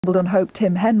Wimbledon hope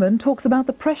Tim Henman talks about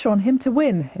the pressure on him to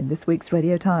win in this week's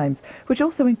Radio Times, which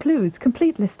also includes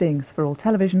complete listings for all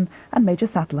television and major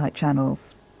satellite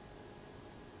channels.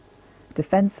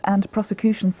 Defence and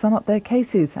prosecution sum up their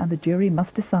cases and the jury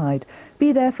must decide.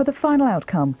 Be there for the final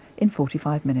outcome in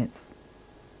 45 minutes.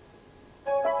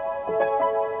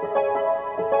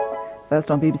 First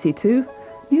on BBC Two,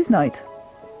 Newsnight.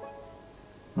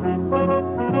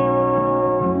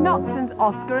 Not since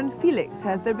Oscar and Felix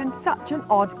has there been such an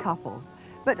odd couple.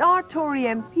 But are Tory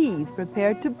MPs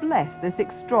prepared to bless this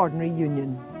extraordinary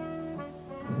union?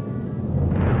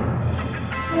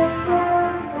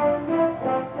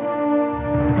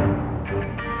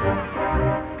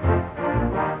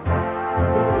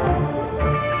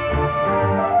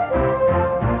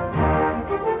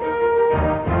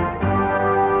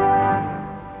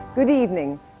 Good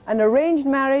evening. An arranged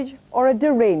marriage or a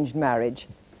deranged marriage?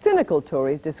 Cynical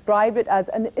Tories described it as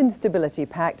an instability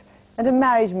pact and a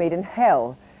marriage made in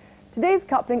hell. Today's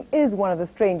coupling is one of the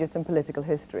strangest in political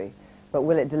history. But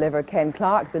will it deliver Ken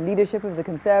Clarke the leadership of the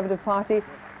Conservative Party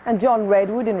and June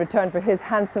Redwood in return for his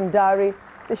handsome dowry,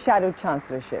 the shadow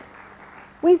chancellorship?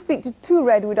 We speak to two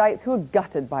Redwoodites who are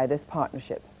gutted by this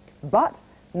partnership. But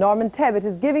Norman Tebbit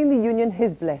is giving the union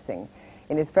his blessing.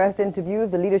 In his first interview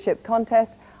of the leadership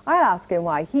contest, I asked him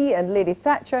why he and Lady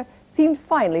Thatcher seemed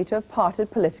finally to have parted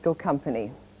political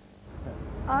company.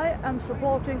 I am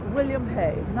supporting William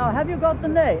Hay. Now, have you got the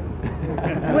name?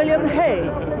 William Hay.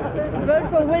 Vote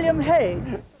for William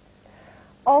Hay.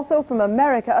 Also from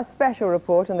America, a special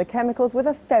report on the chemicals with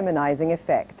a feminizing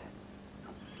effect.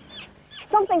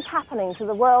 Something's happening to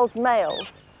the world's males.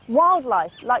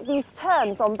 Wildlife, like these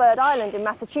terns on Bird Island in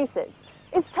Massachusetts,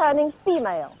 is turning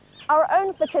female. Our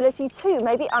own fertility, too,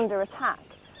 may be under attack.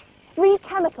 3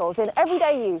 chemicals in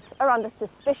everyday use are under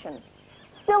suspicion.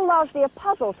 Still largely a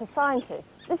puzzle to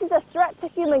scientists, this is a threat to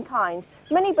humankind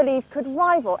many believe could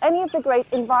rival any of the great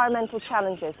environmental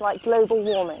challenges like global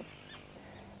warming.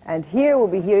 And here we'll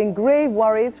be hearing grave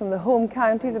worries from the home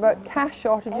counties about cash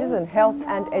shortages in health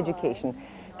and education.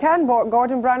 Can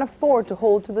Gordon Brown afford to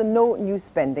hold to the no new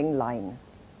spending line?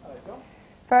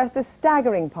 First, the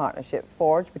staggering partnership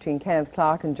forged between Kenneth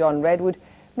Clarke and June Redwood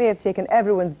may have taken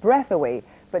everyone's breath away,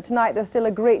 but tonight there's still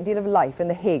a great deal of life in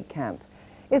the Hague camp.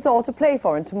 It's all to play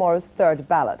for in tomorrow's third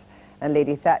ballot, and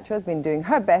Lady Thatcher has been doing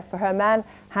her best for her man,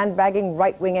 handbagging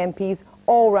right-wing MPs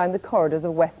all round the corridors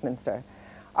of Westminster.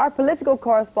 Our political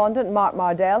correspondent, Mark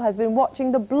Mardell, has been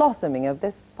watching the blossoming of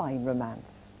this fine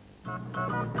romance.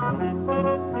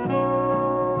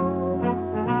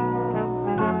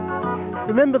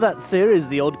 Remember that series,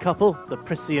 The Odd Couple? The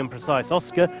prissy and precise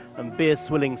Oscar and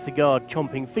beer-swilling,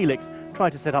 cigar-chomping Felix try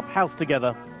to set up house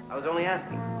together. I was only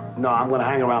asking. No, I'm going to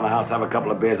hang around the house, have a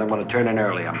couple of beers. I'm going to turn in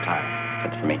early. I'm tired.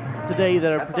 That's for me. Today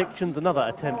there are predictions another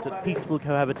attempt at peaceful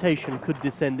cohabitation could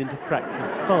descend into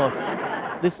fractious farce.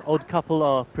 This odd couple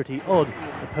are pretty odd.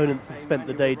 Opponents have spent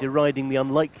the day deriding the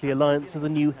unlikely alliance as a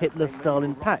new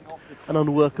Hitler-Stalin pact, an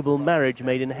unworkable marriage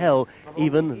made in hell,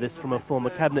 even, this from a former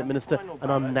cabinet minister, an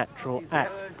unnatural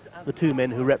act. The two men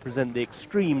who represent the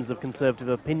extremes of conservative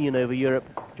opinion over Europe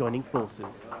joining forces.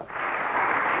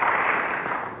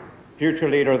 Future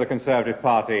leader of the Conservative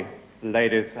Party,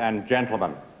 ladies and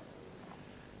gentlemen.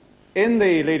 In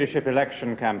the leadership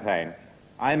election campaign,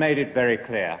 I made it very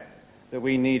clear that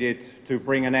we needed to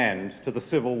bring an end to the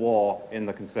civil war in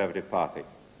the Conservative Party.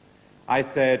 I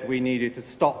said we needed to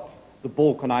stop the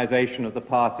balkanization of the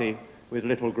party with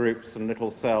little groups and little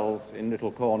cells in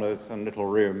little corners and little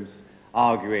rooms,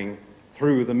 arguing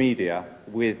through the media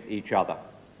with each other.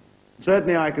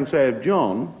 Certainly I can say of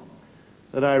John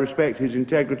that I respect his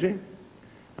integrity.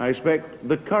 I respect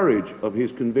the courage of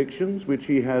his convictions, which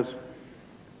he has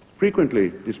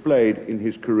frequently displayed in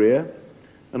his career.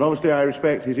 And obviously I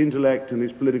respect his intellect and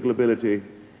his political ability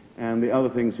and the other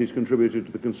things he's contributed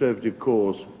to the Conservative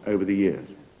cause over the years.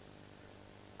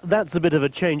 That's a bit of a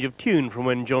change of tune from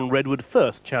when June Redwood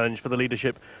first challenged for the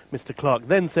leadership. Mr. Clarke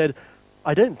then said,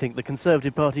 "I don't think the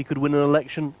Conservative Party could win an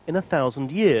election in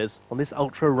 1,000 years on this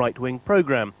ultra-right-wing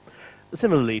programme."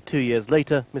 Similarly, 2 years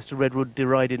later, Mr. Redwood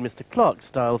derided Mr. Clarke's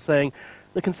style, saying,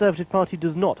 "The Conservative Party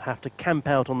does not have to camp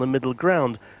out on the middle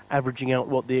ground, averaging out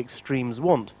what the extremes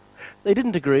want." They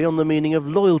didn't agree on the meaning of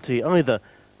loyalty either.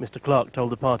 Mr. Clarke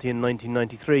told the party in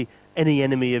 1993, "Any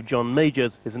enemy of John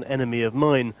Major's is an enemy of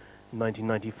mine." In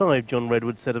 1995, June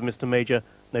Redwood said of Mr. Major,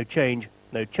 "No change,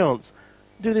 no chance."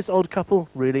 Do this odd couple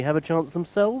really have a chance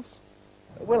themselves?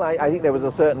 Well, I think there was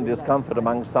a certain discomfort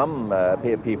among some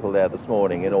people there this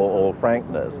morning, in all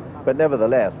frankness. But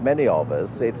nevertheless, many of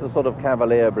us, it's a sort of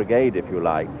cavalier brigade, if you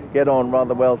like, get on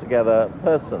rather well together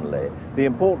personally. The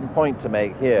important point to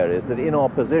make here is that in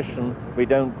opposition, we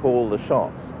don't call the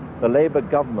shots. The Labour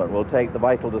government will take the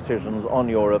vital decisions on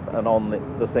Europe and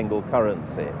on the single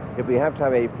currency. If we have to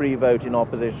have a free vote in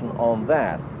opposition on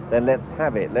that, then let's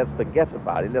have it. Let's forget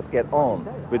about it. Let's get on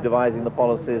with devising the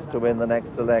policies to win the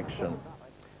next election.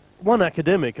 One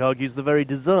academic argues the very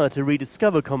desire to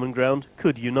rediscover common ground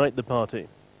could unite the party.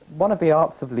 One of the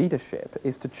arts of leadership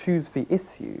is to choose the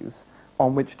issues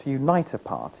on which to unite a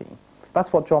party.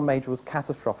 That's what John Major was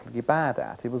catastrophically bad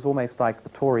at. It was almost like the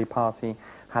Tory party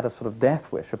had a sort of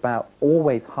death wish about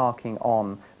always harking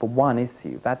on the one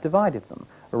issue that divided them,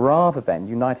 rather than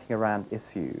uniting around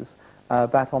issues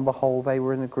that on the whole they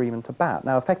were in agreement about.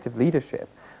 Now, effective leadership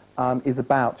is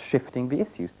about shifting the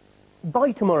issues.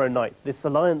 By tomorrow night, this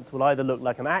alliance will either look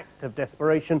like an act of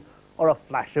desperation or a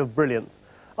flash of brilliance.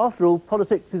 After all,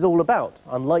 politics is all about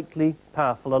unlikely,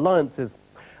 powerful alliances.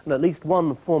 And at least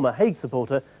one former Hague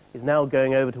supporter is now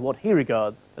going over to what he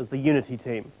regards as the unity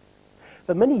team.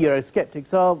 But many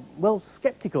Eurosceptics are, well,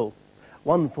 sceptical.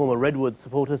 One former Redwood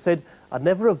supporter said, "I'd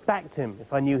never have backed him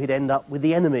if I knew he'd end up with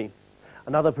the enemy."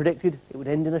 Another predicted it would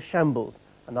end in a shambles.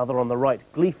 Another on the right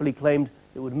gleefully claimed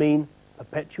it would mean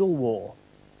perpetual war.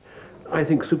 I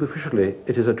think superficially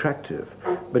it is attractive,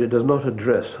 but it does not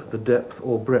address the depth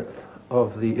or breadth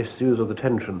of the issues of the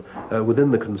tension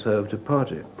within the Conservative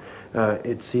Party.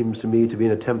 It seems to me to be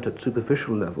an attempt at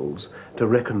superficial levels to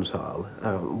reconcile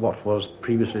what was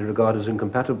previously regarded as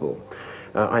incompatible.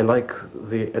 I like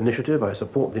the initiative, I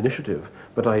support the initiative,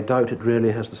 but I doubt it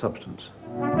really has the substance.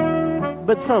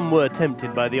 But some were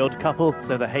tempted by the odd couple,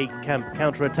 so the Hague camp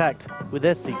counterattacked with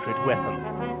their secret weapon.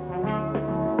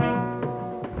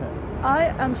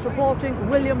 I am supporting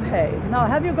William Hay. Now,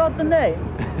 have you got the name?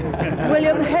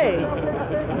 William Hay.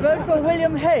 Vote for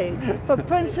William Hay for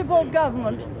principled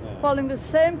government, following the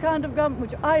same kind of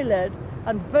government which I led,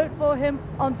 and vote for him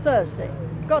on Thursday.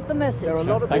 Got the message? There are a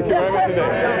lot of Thank you very much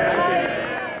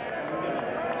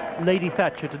indeed. Lady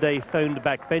Thatcher today phoned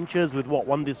backbenchers with what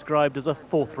one described as a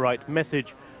forthright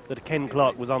message, that Ken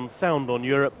Clarke was unsound on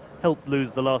Europe, helped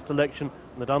lose the last election,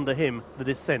 and that under him the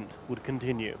dissent would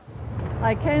continue.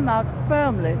 I came out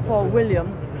firmly for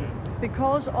William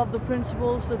because of the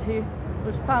principles that he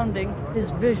was founding his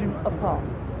vision upon.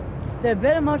 They're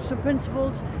very much the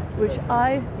principles which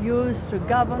I used to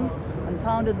govern, and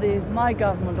founded my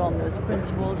government on those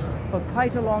principles for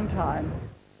quite a long time.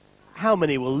 How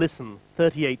many will listen?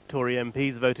 38 Tory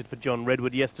MPs voted for John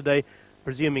Redwood yesterday.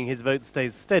 Presuming his vote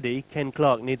stays steady, Ken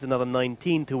Clarke needs another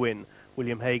 19 to win.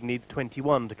 William Hague needs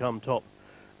 21 to come top.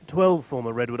 12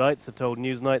 former Redwoodites have told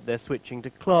Newsnight they're switching to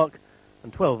Clarke,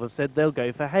 and 12 have said they'll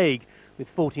go for Hague, with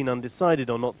 14 undecided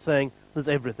or not saying there's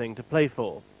everything to play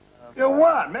for. You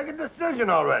what? Make a decision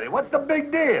already. What's the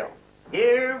big deal?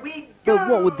 Here we go. But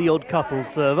what would the odd couple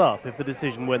serve up if the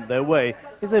decision went their way?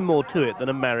 Is there more to it than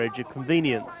a marriage of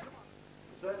convenience?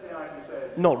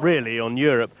 Not really on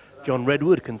Europe. John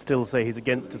Redwood can still say he's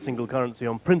against a single currency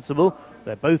on principle.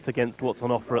 They're both against what's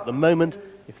on offer at the moment.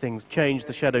 If things change,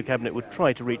 the Shadow Cabinet would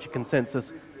try to reach a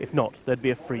consensus. If not, there'd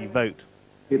be a free vote.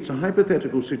 It's a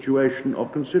hypothetical situation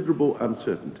of considerable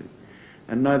uncertainty,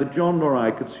 and neither John nor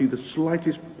I could see the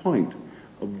slightest point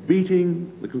of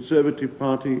beating the Conservative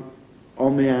Party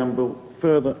on the anvil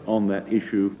further on that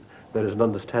issue. There is an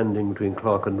understanding between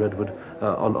Clarke and Redwood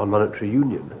on monetary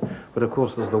union. But of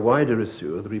course there's the wider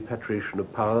issue of the repatriation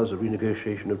of powers, of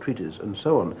renegotiation of treaties, and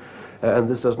so on. And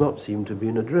this does not seem to be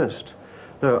addressed.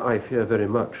 Now, I fear very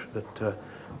much that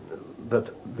that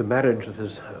the marriage that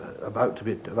is about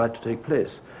to take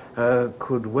place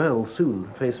could well soon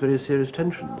face very serious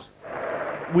tensions.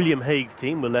 William Hague's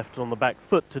team were left on the back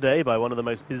foot today by one of the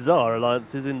most bizarre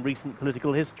alliances in recent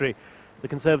political history. The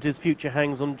Conservatives' future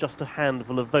hangs on just a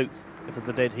handful of votes. If there's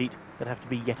a dead heat, there'd have to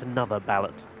be yet another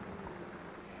ballot.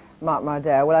 Mark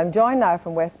Mardell. Well, I'm joined now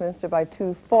from Westminster by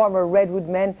two former Redwood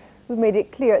men who've made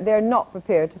it clear they're not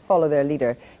prepared to follow their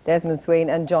leader, Desmond Swayne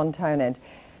and John Townend.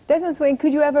 Desmond Swayne,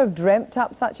 could you ever have dreamt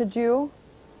up such a duo?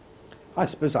 I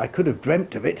suppose I could have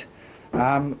dreamt of it,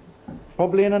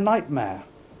 probably in a nightmare.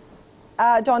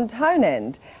 John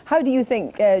Townend, how do you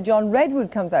think John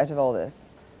Redwood comes out of all this?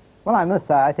 Well, I must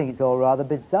say, I think it's all rather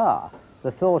bizarre.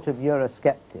 The thought of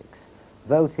Eurosceptics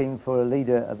voting for a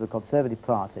leader of the Conservative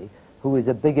Party who is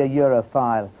a bigger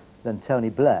Europhile than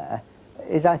Tony Blair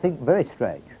is, I think, very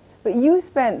strange. But you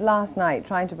spent last night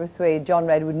trying to persuade John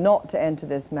Redwood not to enter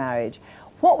this marriage.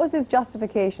 What was his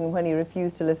justification when he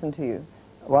refused to listen to you?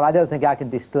 Well, I don't think I can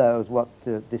disclose what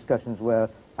discussions were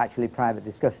actually private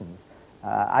discussions.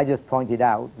 I just pointed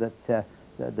out that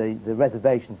the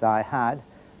reservations I had,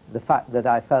 the fact that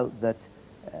I felt that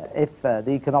if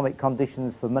the economic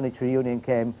conditions for monetary union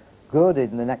came good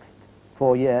in the next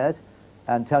 4 years,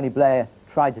 and Tony Blair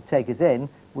tried to take us in,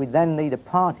 we'd then need a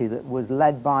party that was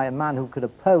led by a man who could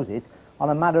oppose it on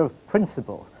a matter of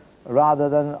principle, rather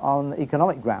than on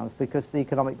economic grounds, because the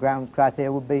economic grounds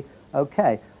criteria would be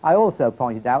okay. I also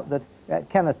pointed out that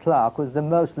Kenneth Clarke was the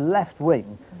most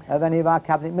left-wing of any of our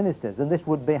cabinet ministers, and this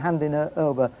would be handing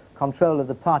over control of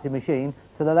the party machine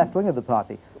to the left wing of the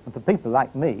party. And for people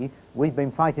like me, we've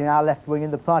been fighting our left wing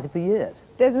in the party for years.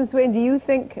 Desmond Swayne, do you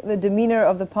think the demeanour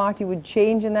of the party would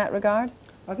change in that regard?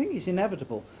 I think it's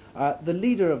inevitable. The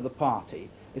leader of the party,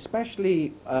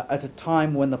 especially at a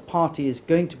time when the party is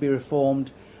going to be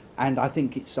reformed, and I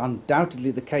think it's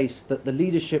undoubtedly the case that the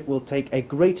leadership will take a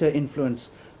greater influence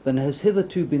than has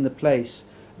hitherto been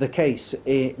the case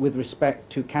with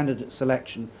respect to candidate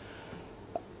selection.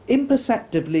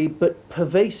 Imperceptibly but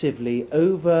pervasively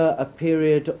over a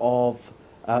period of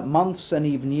months and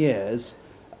even years,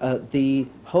 the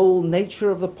whole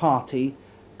nature of the party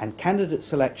and candidate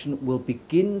selection will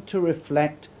begin to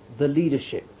reflect the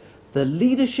leadership. The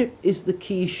leadership is the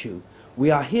key issue.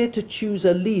 We are here to choose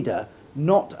a leader,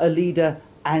 not a leader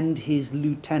and his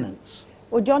lieutenants.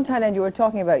 Well, John Townend, you were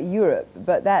talking about Europe,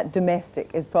 but that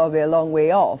domestic is probably a long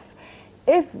way off.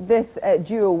 If this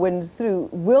duo wins through,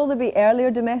 will there be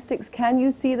earlier domestics? Can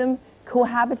you see them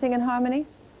cohabiting in harmony?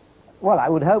 Well, I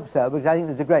would hope so, because I think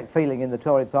there's a great feeling in the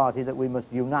Tory party that we must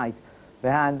unite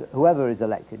behind whoever is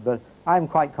elected. But I'm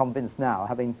quite convinced now,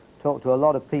 having talked to a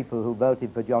lot of people who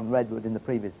voted for John Redwood in the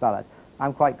previous ballot,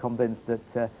 I'm quite convinced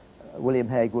that William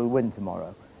Hague will win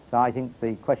tomorrow. So I think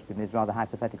the question is rather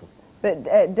hypothetical. But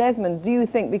Desmond, do you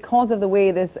think because of the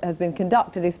way this has been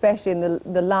conducted, especially in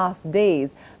the last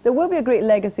days, there will be a great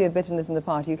legacy of bitterness in the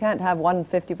party? You can't have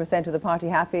 50% of the party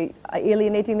happy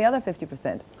alienating the other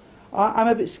 50%. I'm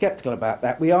a bit sceptical about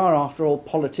that. We are, after all,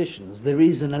 politicians. There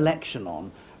is an election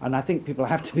on, and I think people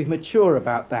have to be mature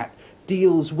about that.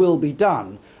 Deals will be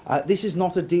done. This is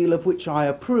not a deal of which I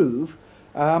approve,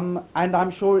 and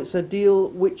I'm sure it's a deal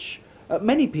which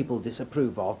many people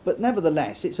disapprove of, but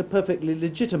nevertheless it's a perfectly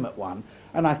legitimate one,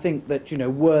 and I think that, you know,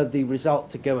 were the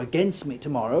result to go against me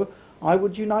tomorrow, I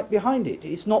would unite behind it.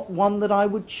 It's not one that I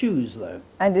would choose, though.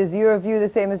 And is your view the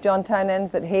same as John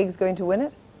Townend's, that Hague's going to win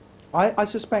it? I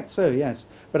suspect so, yes,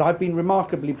 but I've been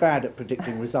remarkably bad at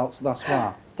predicting results thus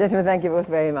far. Gentlemen, thank you both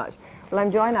very much. Well,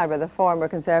 I'm joined now by the former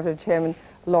Conservative Chairman,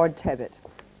 Lord Tebbit.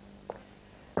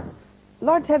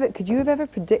 Lord Tebbit, could you have ever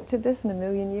predicted this in a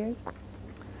million years?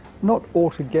 Not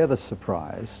altogether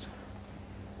surprised,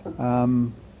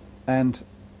 and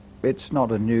it's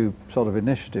not a new sort of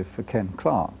initiative for Ken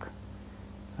Clarke.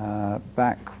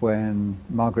 Back when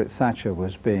Margaret Thatcher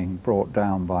was being brought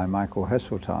down by Michael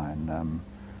Heseltine,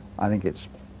 I think it's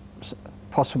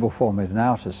possible for me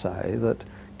now to say that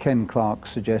Ken Clarke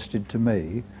suggested to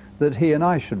me that he and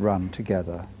I should run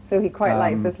together. So he quite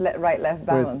likes this right-left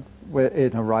balance.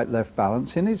 In a right-left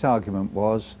balance. And his argument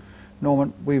was,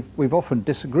 Norman, we've often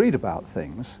disagreed about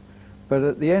things, but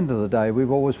at the end of the day,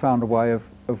 we've always found a way of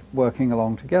working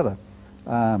along together.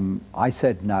 I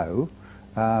said no,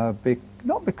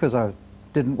 not because I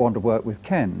didn't want to work with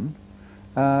Ken,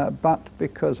 but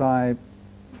because I,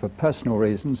 for personal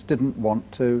reasons, didn't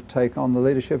want to take on the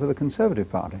leadership of the Conservative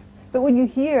Party. But when you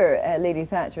hear Lady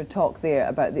Thatcher talk there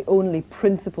about the only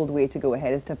principled way to go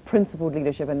ahead is to have principled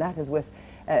leadership, and that is with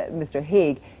Mr.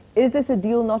 Hague, is this a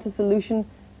deal, not a solution,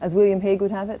 as William Hague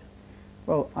would have it?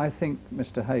 Well, I think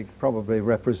Mr. Hague probably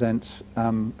represents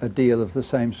a deal of the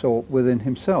same sort within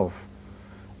himself.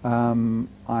 I'm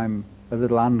a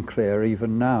little unclear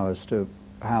even now as to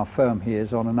how firm he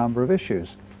is on a number of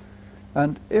issues.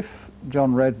 And if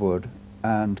John Redwood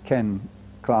and Ken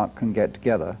Clarke can get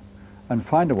together and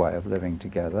find a way of living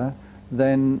together,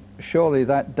 then surely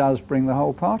that does bring the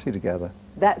whole party together.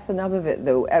 That's the nub of it,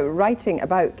 though. Writing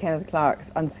about Kenneth Clarke's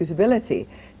unsuitability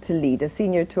to lead, a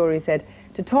senior Tory said,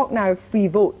 "To talk now of free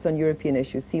votes on European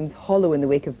issues seems hollow in the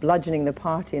wake of bludgeoning the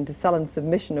party into sullen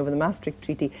submission over the Maastricht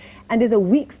Treaty, and is a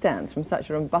weak stance from such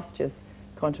a rumbustious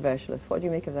controversialist." What do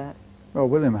you make of that? Well,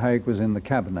 William Hague was in the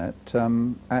cabinet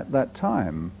at that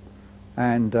time,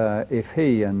 and if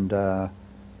he and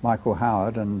Michael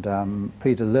Howard and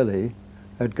Peter Lilly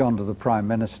had gone to the Prime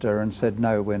Minister and said,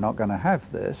 no, we're not going to have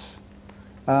this,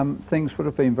 things would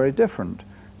have been very different.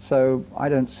 So I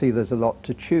don't see there's a lot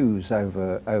to choose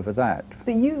over that.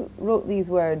 But you wrote these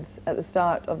words at the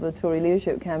start of the Tory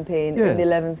leadership campaign Yes. on the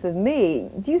 11th of May.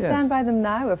 Do you stand by them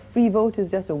now? A free vote is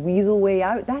just a weasel way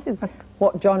out? That is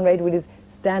what John Redwood is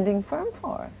standing firm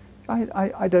for.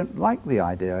 I don't like the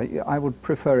idea. I would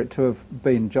prefer it to have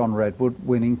been John Redwood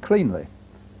winning cleanly.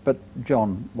 But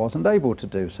John wasn't able to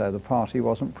do so. The party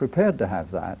wasn't prepared to have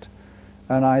that.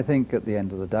 And I think at the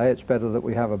end of the day, it's better that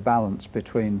we have a balance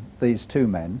between these two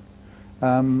men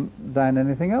than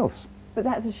anything else. But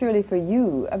that's surely for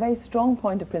you a very strong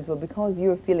point of principle, because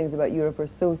your feelings about Europe are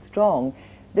so strong.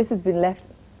 This has been left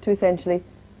to essentially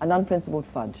an unprincipled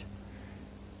fudge.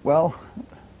 Well,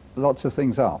 lots of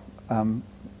things are.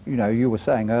 You know, you were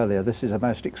saying earlier, this is a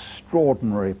most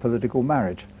extraordinary political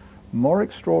marriage. More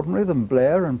extraordinary than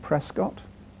Blair and Prescott?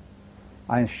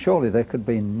 Surely there could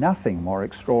be nothing more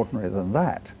extraordinary than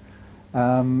that.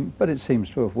 But it seems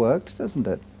to have worked, doesn't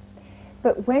it?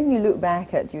 But when you look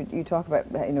back at, you talk about,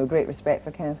 you know, great respect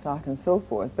for Kenneth Clarke and so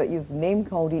forth, but you've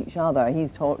name-called each other.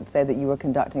 He's said that you were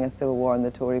conducting a civil war in the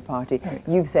Tory party. Right.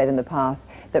 You've said in the past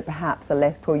that perhaps a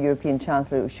less pro-European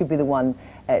Chancellor should be the one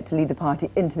to lead the party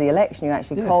into the election. You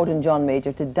actually called on John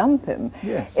Major to dump him.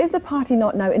 Yes. Is the party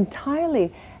not now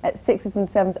entirely at sixes and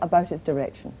sevens about its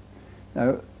direction?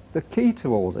 No, the key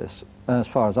to all this, as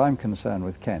far as I'm concerned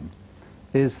with Ken,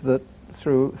 is that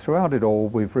throughout it all,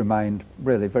 we've remained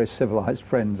really very civilised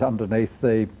friends underneath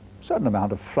the certain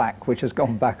amount of flack which has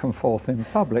gone back and forth in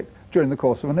public during the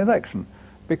course of an election,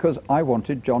 because I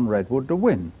wanted John Redwood to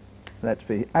win. Let's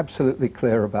be absolutely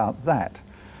clear about that.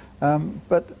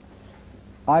 But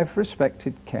I've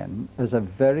respected Ken as a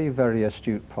very, very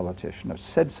astute politician. I've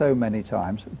said so many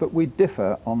times, but we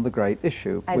differ on the great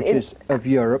issue, which is of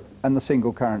Europe and the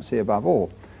single currency above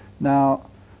all. Now,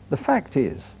 the fact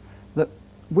is that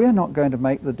we're not going to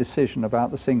make the decision about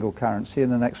the single currency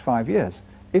in the next 5 years.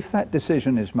 If that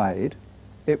decision is made,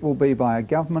 it will be by a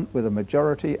government with a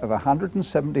majority of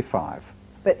 175.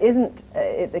 But isn't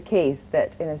it the case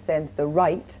that, in a sense, the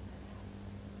right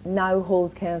now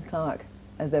holds Kenneth Clarke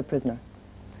as their prisoner?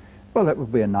 Well, that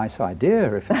would be a nice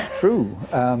idea if it's true,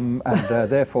 and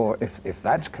therefore, if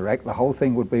that's correct, the whole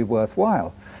thing would be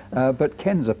worthwhile. But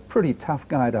Ken's a pretty tough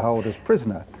guy to hold as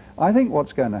prisoner. I think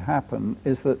what's going to happen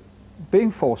is that,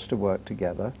 being forced to work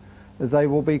together, they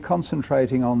will be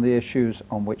concentrating on the issues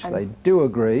on which they do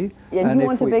agree. Yeah, and you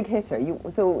want a big hitter.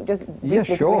 So just briefly,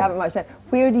 because we haven't much time,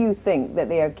 where do you think that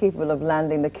they are capable of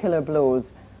landing the killer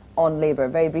blows on Labour?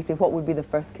 Very briefly, what would be the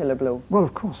first killer blow? Well,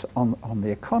 of course, on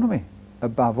the economy,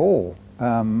 above all,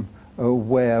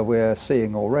 where we're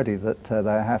seeing already that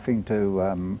they're having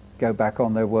to go back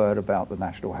on their word about the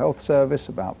National Health Service,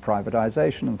 about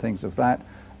privatisation and things of that,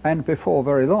 and before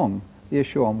very long, the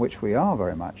issue on which we are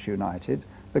very much united,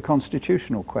 the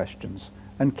constitutional questions.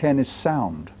 And Ken is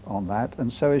sound on that,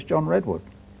 and so is John Redwood.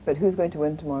 But who's going to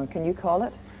win tomorrow? Can you call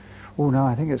it? Oh, no,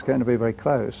 I think it's going to be very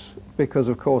close, because,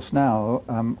 of course, now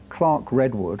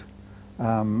Clarke-Redwood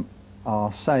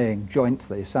are saying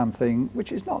jointly something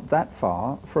which is not that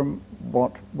far from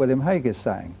what William Hague is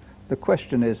saying. The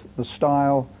question is the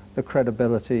style, the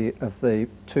credibility of the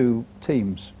two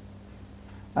teams.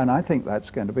 And I think that's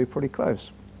going to be pretty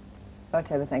close. Oh,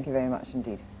 Tebbit, thank you very much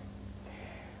indeed.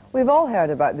 We've all heard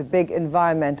about the big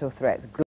environmental threats.